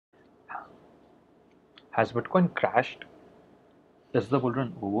Has Bitcoin crashed? Is the bull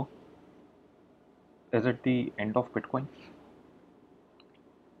run over? Is it the end of Bitcoin?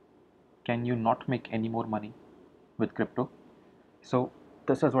 Can you not make any more money with crypto? So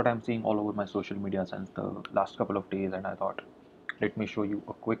this is what I'm seeing all over my social media since the last couple of days, and I thought, let me show you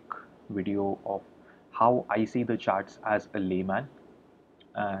a quick video of how I see the charts as a layman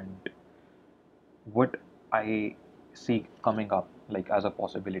and what I see coming up like as a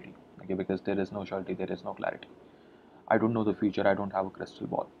possibility. Okay, because there is no surety, there is no clarity. I don't know the future, I don't have a crystal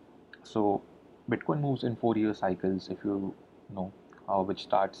ball. So Bitcoin moves in 4 year cycles, if you know, which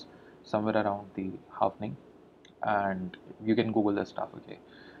starts somewhere around the halving, and you can Google this stuff. Okay,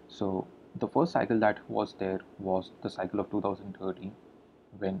 so the first cycle that was there was the cycle of 2013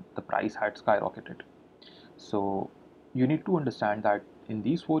 when the price had skyrocketed. So you need to understand that in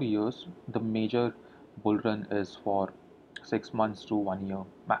these 4 years, the major bull run is for 6 months to 1 year,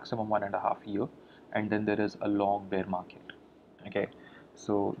 maximum 1.5 year, and then there is a long bear market. Okay,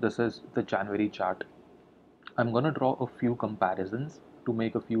 so this is the January chart. I'm gonna draw a few comparisons to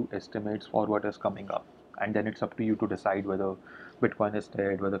make a few estimates for what is coming up, and then it's up to you to decide whether Bitcoin is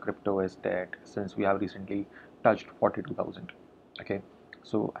dead, whether crypto is dead, since we have recently touched 42,000. Okay,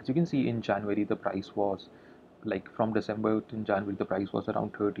 so as you can see in January, the price was like from December to January, the price was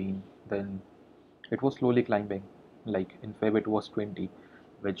around 13. Then it was slowly climbing. Like in Feb, it was 20,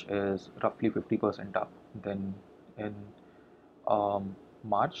 which is roughly 50% up. Then in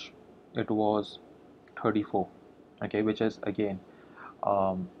March, it was 34, okay, which is again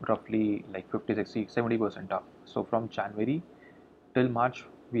roughly like 50, 60, 70% up. So from January till March,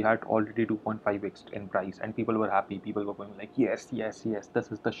 we had already 2.5x in price, and people were happy. People were going like, yes, yes, yes,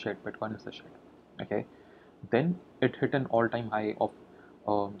 this is the shit. Bitcoin is the shit. Okay, then it hit an all-time high of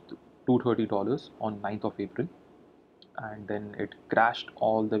 $230 on 9th of April, and then it crashed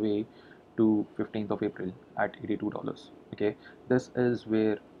all the way to 15th of April at $82. Okay, this is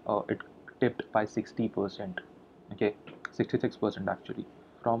where it tipped by 60%. Okay, 66% actually.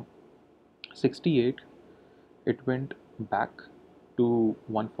 From 68, it went back to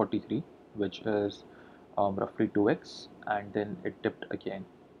 143, which is roughly 2x, and then it dipped again.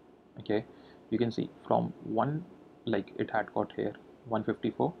 Okay, you can see from one, like it had got here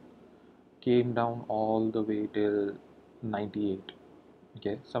 154, came down all the way till 98.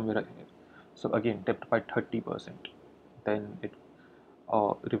 Okay, somewhere here. So again dipped by 30%. Then it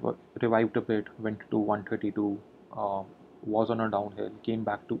revived a bit, went to 132, was on a downhill, came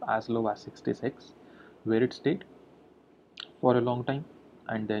back to as low as 66, where it stayed for a long time,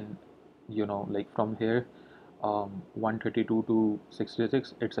 and then like from here, 132 to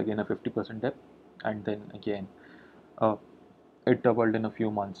 66, it's again a 50% dip, and then again uh, it doubled in a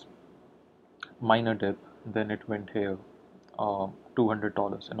few months, minor dip, then it went here,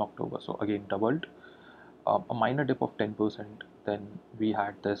 $200 in October, so again doubled, a minor dip of 10%, then we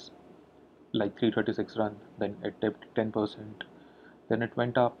had this like 336 run, then it dipped 10%, then it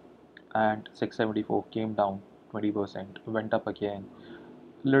went up, and 674 came down 20%, went up again,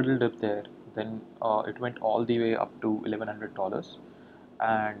 little dip there, then it went all the way up to $1,100,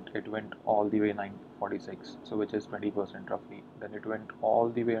 and it went all the way 946, so which is 20% roughly, then it went all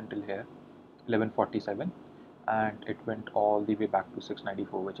the way until here 1147, and it went all the way back to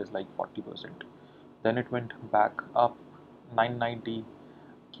 694, which is like 40%. Then it went back up 990,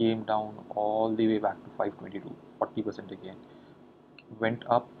 came down all the way back to 522, 40% again. Went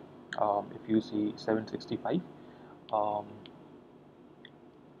up, if you see 765, um,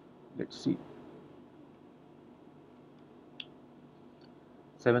 let's see,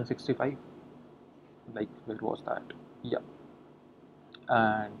 765, like where was that? Yeah,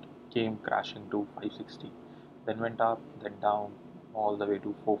 and came crashing to 560, then went up, then down, all the way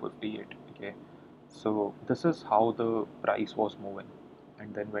to 458. Okay, so this is how the price was moving,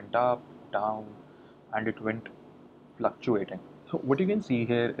 and then went up, down, and it went fluctuating. So what you can see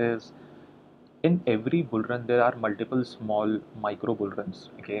here is in every bull run there are multiple small micro bull runs.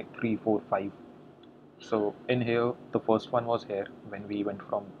 Okay, three, four, five. So in here, the first one was here when we went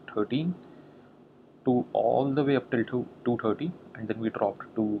from 13 to all the way up till to 230, and then we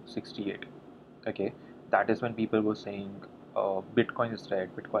dropped to 68. Okay, that is when people were saying Bitcoin is dead,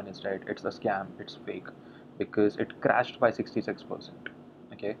 Bitcoin is dead, it's a scam, it's fake, because it crashed by 66%.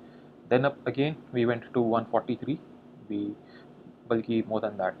 Okay, then up again we went to 143, we bulky more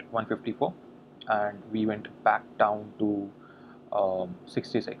than that, 154, and we went back down to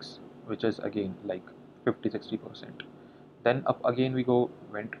 66, which is again like 50-60%. Then up again we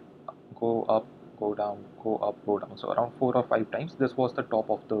went, go up, go down, go up, go down. So around 4 or 5 times. This was the top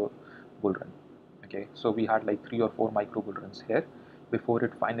of the bull run. Okay, so we had like 3 or 4 micro bull runs here, before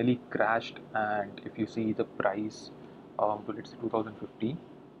it finally crashed. And if you see the price to let's say 2015,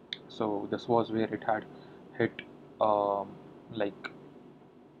 so this was where it had hit like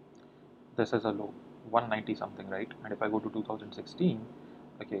this is a low 190 something, right? And if I go to 2016,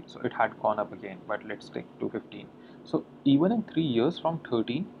 okay, so it had gone up again, but let's take 215. So even in 3 years from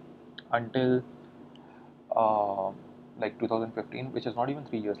 13 until um, like 2015, which is not even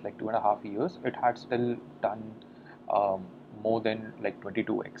 3 years, like 2.5 years, it had still done um, more than like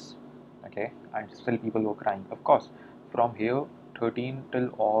 22x. Okay, and still people were crying. Of course, from here 13 till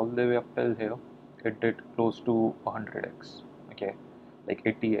all the way up till here, it did close to 100x. Okay, like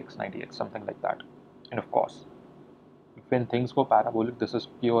 80x, 90x, something like that. And of course, when things go parabolic, this is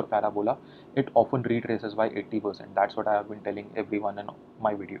pure parabola, it often retraces by 80%. That's what I have been telling everyone in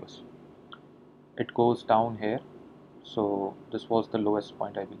my videos. It goes down here, so this was the lowest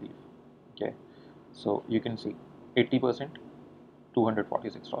point, I believe. Okay, so you can see 80%,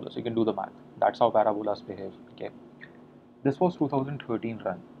 $246. You can do the math. That's how parabolas behave. Okay, this was 2013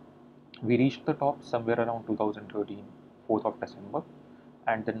 run. We reached the top somewhere around 2013, 4th of December,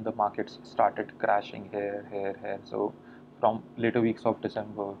 and then the markets started crashing here. So from later weeks of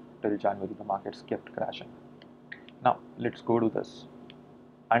December till January, the markets kept crashing. Now let's go to this.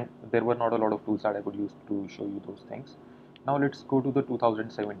 And there were not a lot of tools that I could use to show you those things. Now let's go to the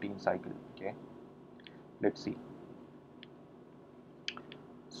 2017 cycle. Okay, let's see.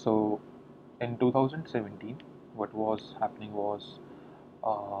 So in 2017, what was happening was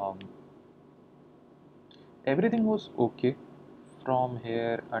um, everything was okay from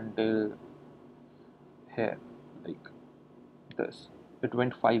here until here, like this. It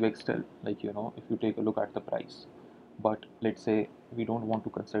went 5x still, like if you take a look at the price. But let's say we don't want to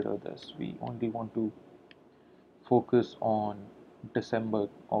consider this. We only want to focus on December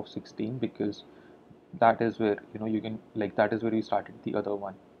of 16, because that is where you can, like, that is where we started the other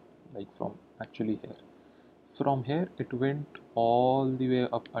one, like from actually here. From here it went all the way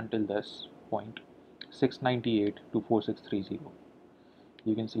up until this point, 698 to 4630.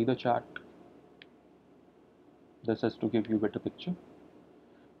 You can see the chart. This is to give you a better picture.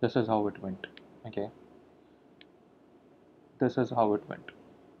 This is how it went. Okay, this is how it went.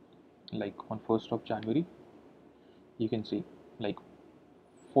 Like on 1st of January, you can see like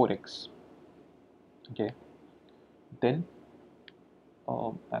 4x. Okay, then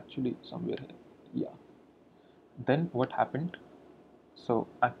actually somewhere here, yeah. Then what happened? So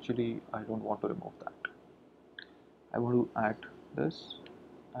actually I don't want to remove that. I want to add this,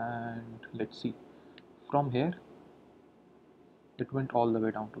 and let's see. From here it went all the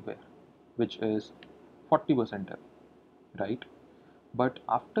way down to where, which is 40% dip, right? But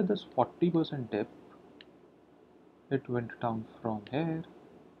after this 40% dip, it went down from here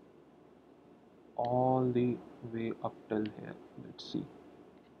all the way up till here. Let's see.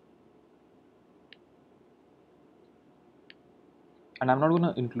 And I'm not going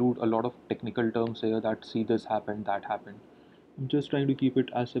to include a lot of technical terms here that see this happened, that happened. I'm just trying to keep it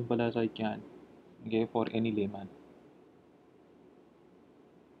as simple as I can, okay, for any layman.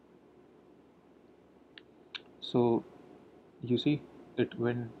 So you see, it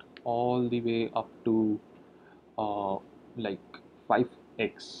went all the way up to uh, like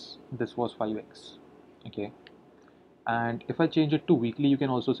 5x. This was 5x. Okay, and if I change it to weekly, you can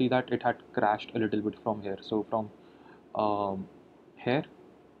also see that it had crashed a little bit from here. So from here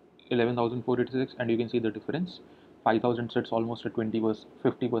 11,486, and you can see the difference. 5,000 sits almost a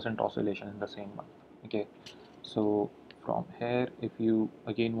 50% oscillation in the same month. Okay, so from here, if you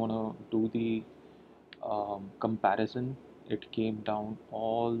again want to do the comparison, it came down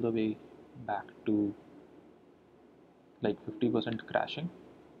all the way back to like 50% crashing,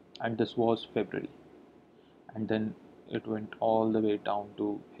 and this was February, and then it went all the way down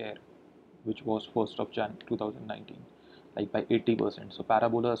to here, which was 1st of Jan 2019, like by 80%. So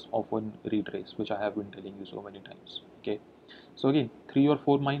parabolas often retrace, which I have been telling you so many times. Okay, so again, 3 or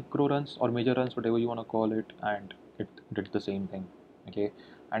 4 micro runs or major runs, whatever you want to call it, and it did the same thing. Okay,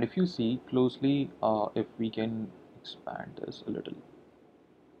 and if you see closely, if we can expand this a little.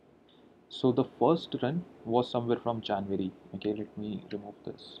 So the first run was somewhere from January. Okay, let me remove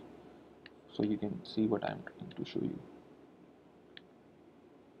this so you can see what I'm trying to show you.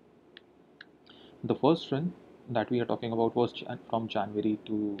 The first run that we are talking about was from January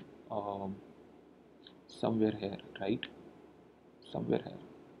to um, somewhere here, right? Somewhere here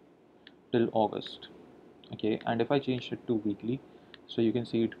till August. Okay, and if I change it to weekly, so you can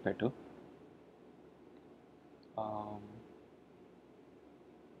see it better. Um,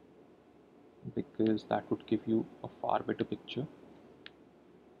 because that would give you a far better picture.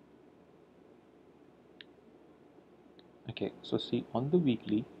 Okay, Okay, so see on the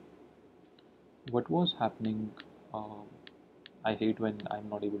weekly, what was happening. um, I hate when I'm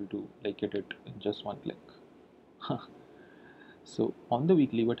not able to like get it in just one click. So on the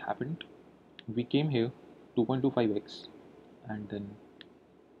weekly, what happened, we came here 2.25x, and then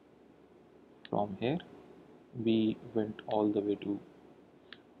from here we went all the way to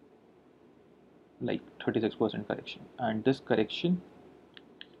like 36% correction, and this correction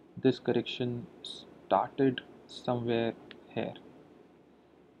started somewhere here,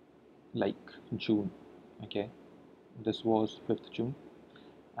 like June. Okay, this was 5th June,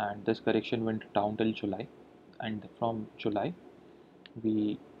 and this correction went down till July, and from July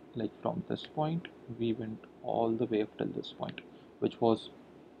we, like from this point, we went all the way up till this point, which was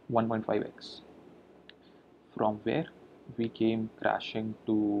 1.5x, from where we came crashing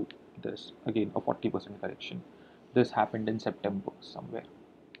to this again, a 40% correction. This happened in September somewhere.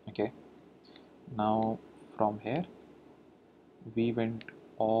 Okay, now from here we went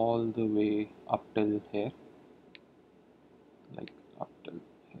all the way up till here, like up till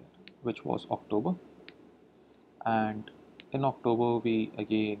here, which was October. And in October we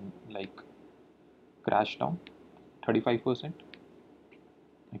again like crashed down 35%.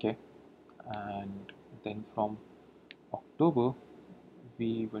 Okay, and then from October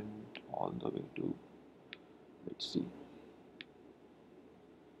we went all the way to, let's see,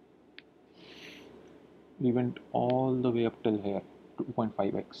 we went all the way up till here,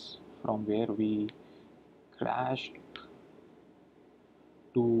 2.5x, from where we crashed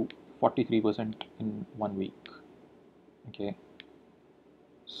to 43% in 1 week. Okay,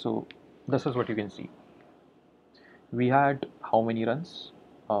 so this is what you can see. We had how many runs?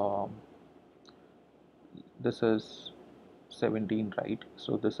 Um, this is 17, right?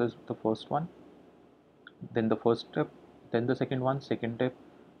 So this is the first one, then the first step, then the second one, second tip,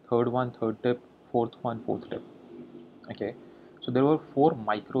 third one, third tip, fourth one, fourth tip. Okay, so there were 4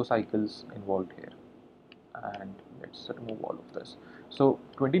 microcycles involved here, and let's remove all of this. So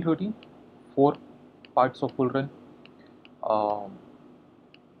 2013, 4 parts of bull run. um,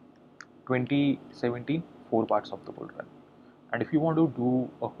 2017, 4 parts of the bull run. And if you want to do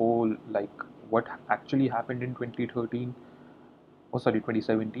a whole like what actually happened in 2013, oh sorry,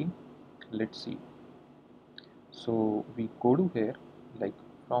 2017, let's see. So we go to here, like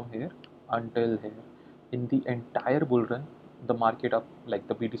from here until here, in the entire bull run, the market up, like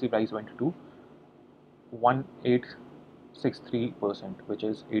the BTC price went to 1863%, which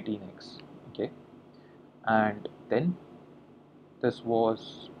is 18x. Okay, and then this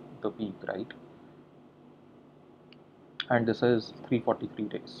was the peak, right? And this is 343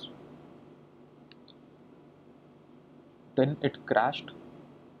 days. Then it crashed.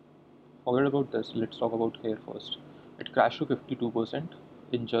 Forget about this. Let's talk about here first. It crashed to 52%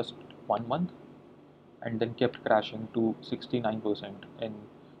 in just 1 month, and then kept crashing to 69% in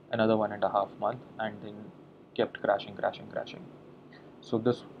another 1.5 month, and then kept crashing, crashing, crashing. So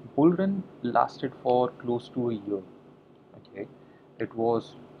this bull run lasted for close to a year. Okay, it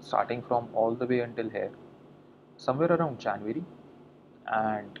was starting from all the way until here, somewhere around January,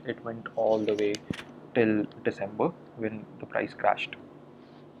 and it went all the way till December when the price crashed.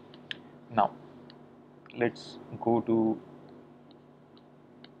 Now let's go to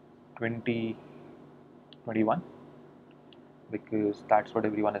 2021, because that's what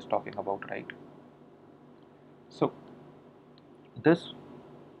everyone is talking about, right? So this,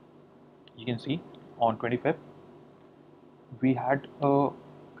 you can see, on 25th we had a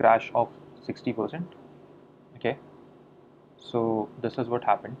crash of 60%. Okay, so this is what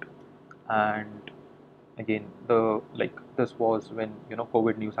happened. And again, the like this was when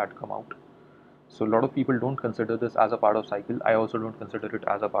COVID news had come out. So a lot of people don't consider this as a part of cycle. I also don't consider it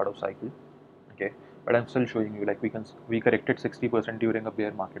as a part of cycle. Okay, but I'm still showing you, like we corrected 60% during a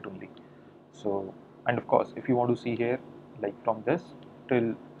bear market only. So, and of course, if you want to see here, like from this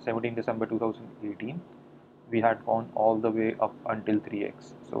till 17 December 2018, we had gone all the way up until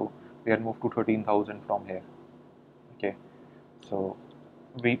 3x. So we had moved to 13,000 from here. Okay, so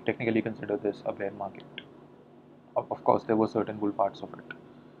we technically consider this a bear market. Of course, there were certain bull parts of it.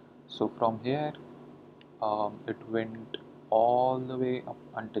 So from here, it went all the way up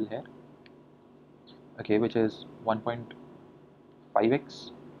until here. Okay, which is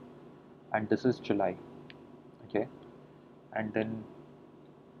 1.5x, and this is July. Okay, and then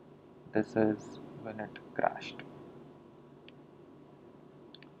this is when it crashed.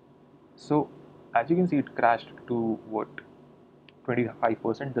 So as you can see, it crashed to what,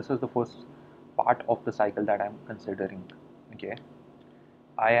 25%. This is the first part of the cycle that I'm considering. Okay,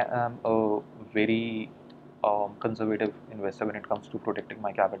 I am a very conservative investor when it comes to protecting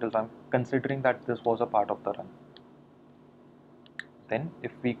my capital, so I'm considering that this was a part of the run. Then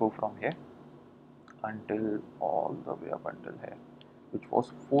if we go from here until all the way up until here, which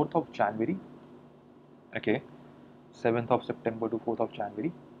was 4th of January, okay, 7th of September to 4th of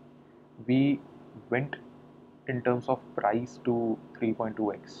January, we went in terms of price to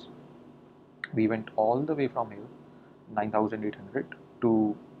 3.2x. We went all the way from here 9,800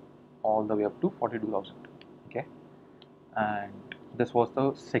 to all the way up to 42,000. Okay, and this was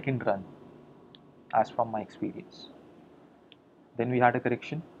the second run as from my experience. Then we had a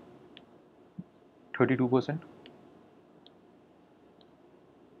correction 32%.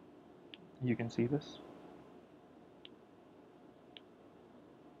 You can see this.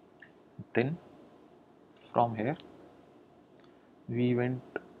 Then from here we went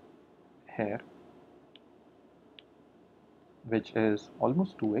here, which is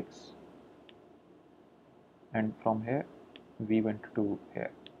almost 2x, and from here we went to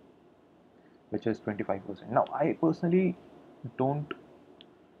here, which is 25%. Now I personally don't,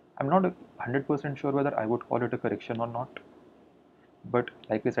 I'm not 100% sure whether I would call it a correction or not, but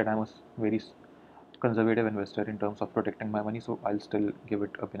like I said, I'm a very conservative investor in terms of protecting my money, so I'll still give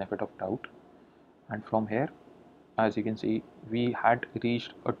it a benefit of doubt. And from here, as you can see, we had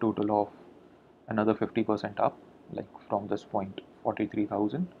reached a total of another 50% up, like from this point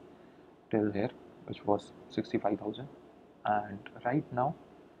 43,000 till here, which was 65,000, and right now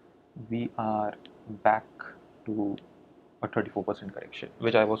we are back to a 34% correction,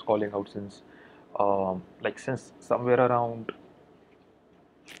 which I was calling out since since somewhere around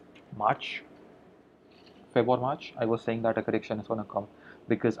March, February, March. I was saying that a correction is gonna come,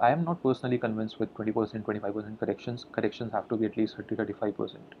 because I am not personally convinced with 20%, 25% corrections. Corrections have to be at least 30,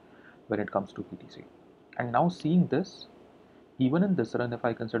 35% when it comes to BTC. And now seeing this, even in this run, if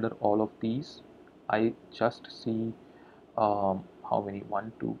I consider all of these, I just see how many?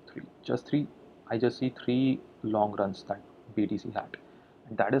 One, two, three, just three. I just see three long runs that BTC had,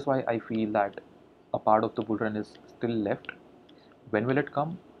 and that is why I feel that a part of the bull run is still left. When will it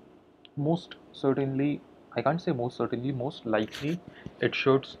come? Most certainly, I can't say most certainly, most likely it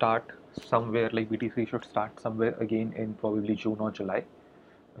should start somewhere, like BTC should start somewhere again in probably June or July.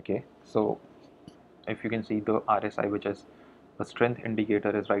 Okay, so if you can see the RSI, which is the strength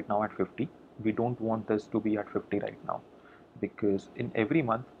indicator, is right now at 50. We don't want this to be at 50 right now, because in every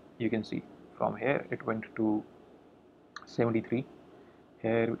month you can see from here it went to 73,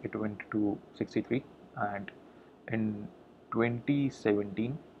 here it went to 63, and in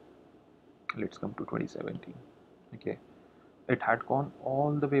 2017, let's come to 2017. Okay, it had gone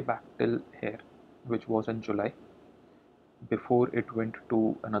all the way back till here, which was in July, before it went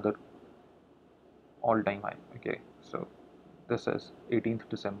to another all-time high. Okay, so this is 18th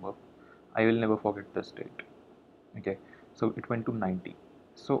December. I will never forget this date. Okay, so it went to 90.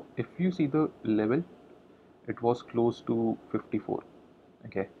 So if you see the level, it was close to 54.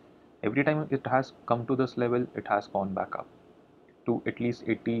 Okay, every time it has come to this level, it has gone back up to at least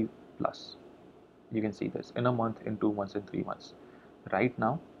 80 plus. You can see this in a month, in 2 months, in 3 months. Right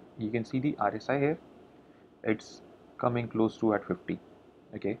now you can see the RSI here, it's coming close to at 50.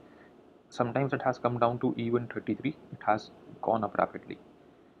 Okay, sometimes it has come down to even 33. It has gone up rapidly.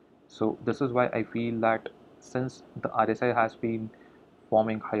 So this is why I feel that since the RSI has been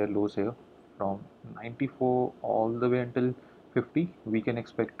forming higher lows here from 94 all the way until 50, we can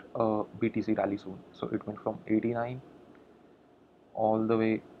expect a BTC rally soon. So it went from 89 all the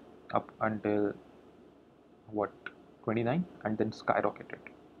way up until what, 29, and then skyrocketed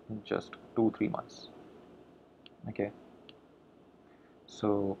in just 2-3 months. Okay,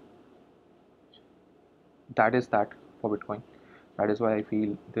 so that is that for Bitcoin. That is why I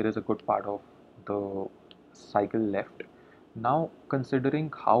feel there is a good part of the cycle left. Now,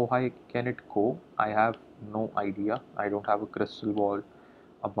 considering how high can it go, I have no idea. I don't have a crystal ball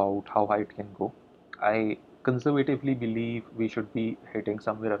about how high it can go. I conservatively believe we should be hitting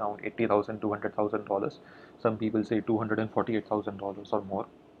somewhere around $80,000 to $100,000. Some people say $248,000 or more.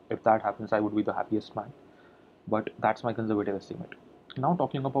 If that happens, I would be the happiest man. But that's my conservative estimate. Now,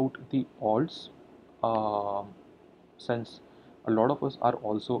 talking about the alts, um, since a lot of us are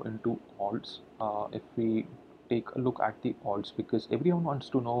also into alts, if we take a look at the alts, because everyone wants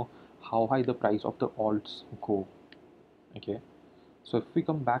to know how high the price of the alts go. Okay, so if we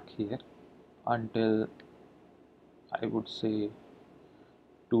come back here until, I would say,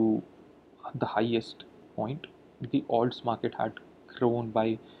 to the highest point, the alts market had grown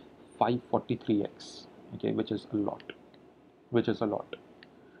by 543x. Okay, which is a lot, which is a lot.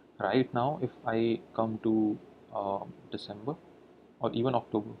 Right now, if I come to December or even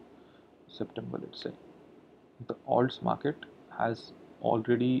October, September, let's say, the alts market has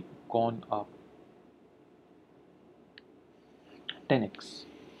already gone up 10x.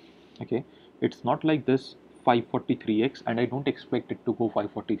 Okay, it's not like this 543x, and I don't expect it to go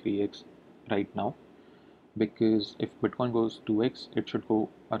 543x right now, because if Bitcoin goes 2x, it should go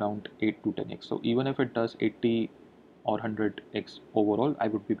around 8 to 10x. So even if it does 80 or 100x overall, I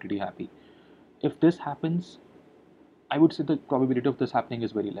would be pretty happy. If this happens, I would say the probability of this happening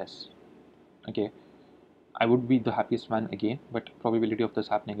is very less. Okay, I would be the happiest man again, but probability of this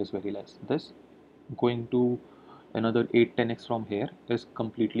happening is very less. This going to another 8 10x from here is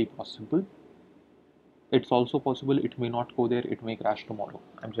completely possible. It's also possible it may not go there, it may crash tomorrow.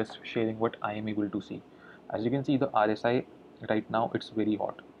 I'm just sharing what I am able to see. As you can see, the RSI right now, it's very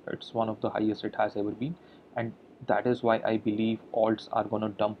hot. It's one of the highest it has ever been, and that is why I believe alts are gonna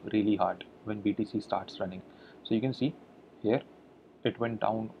dump really hard when BTC starts running. So you can see here it went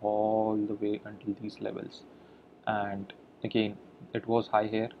down all the way until these levels, and again it was high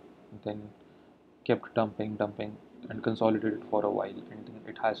here, then kept dumping and consolidated for a while, and then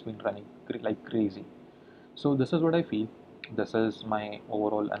it has been running like crazy. So this is what I feel. This is my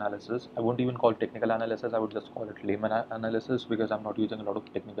overall analysis. I won't even call technical analysis. I would just call it layman analysis, because I'm not using a lot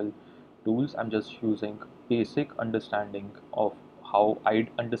of technical tools. I'm just using basic understanding of how I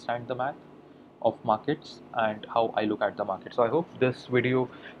understand the math of markets and how I look at the market. So I hope this video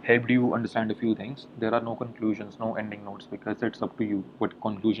helped you understand a few things. There are no conclusions, no ending notes, because it's up to you what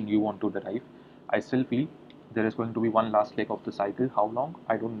conclusion you want to derive. I still feel there is going to be one last leg of the cycle. How long?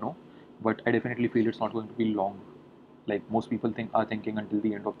 I don't know, but I definitely feel it's not going to be long. Like most people are thinking until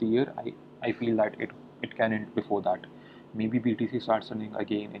the end of the year. I feel that it can end before that. Maybe BTC starts running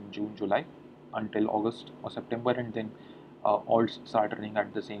again in June, July until August or September, and then alts start running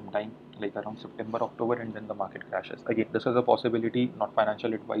at the same time, like around September, October, and then the market crashes. Again, this is a possibility, not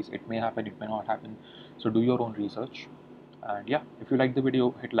financial advice. It may happen, it may not happen. So do your own research. And yeah, if you like the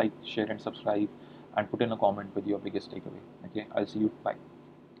video, hit like, share, and subscribe, and put in a comment with your biggest takeaway. Okay, I'll see you. Bye.